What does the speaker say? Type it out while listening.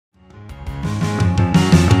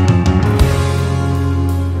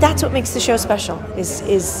that's what makes the show special,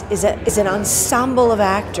 is an ensemble of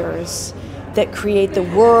actors that create the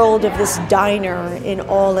world of this diner in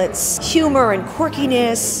all its humor and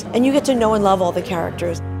quirkiness, and you get to know and love all the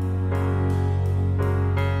characters.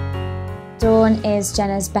 Dawn is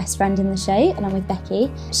Jenna's best friend in the show, along with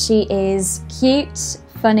Becky. She is cute,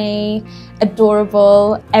 funny,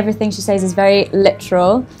 adorable. Everything she says is very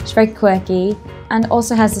literal. She's very quirky and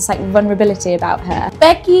also has this like vulnerability about her.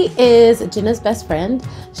 Becky is Jenna's best friend.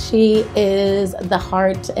 She is the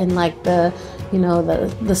heart and like the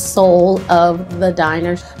soul of the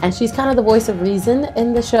diner, and she's kind of the voice of reason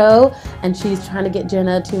in the show, and she's trying to get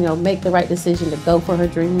Jenna to make the right decision to go for her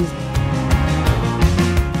dreams.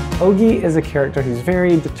 Ogie is a character who's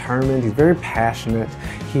very determined, he's very passionate.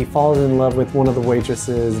 He falls in love with one of the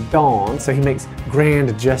waitresses, Dawn, so he makes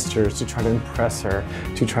grand gestures to try to impress her,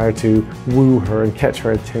 to try to woo her and catch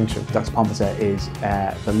her attention. Dr. Pomposet is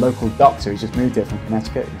the local doctor who's just moved here from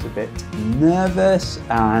Connecticut. He's a bit nervous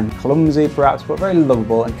and clumsy perhaps, but very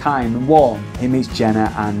lovable and kind and warm. He meets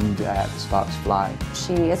Jenna and sparks fly.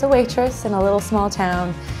 She is a waitress in a little small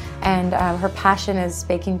town, and her passion is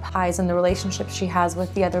baking pies, and the relationship she has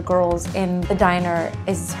with the other girls in the diner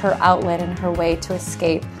is her outlet and her way to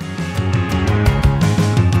escape.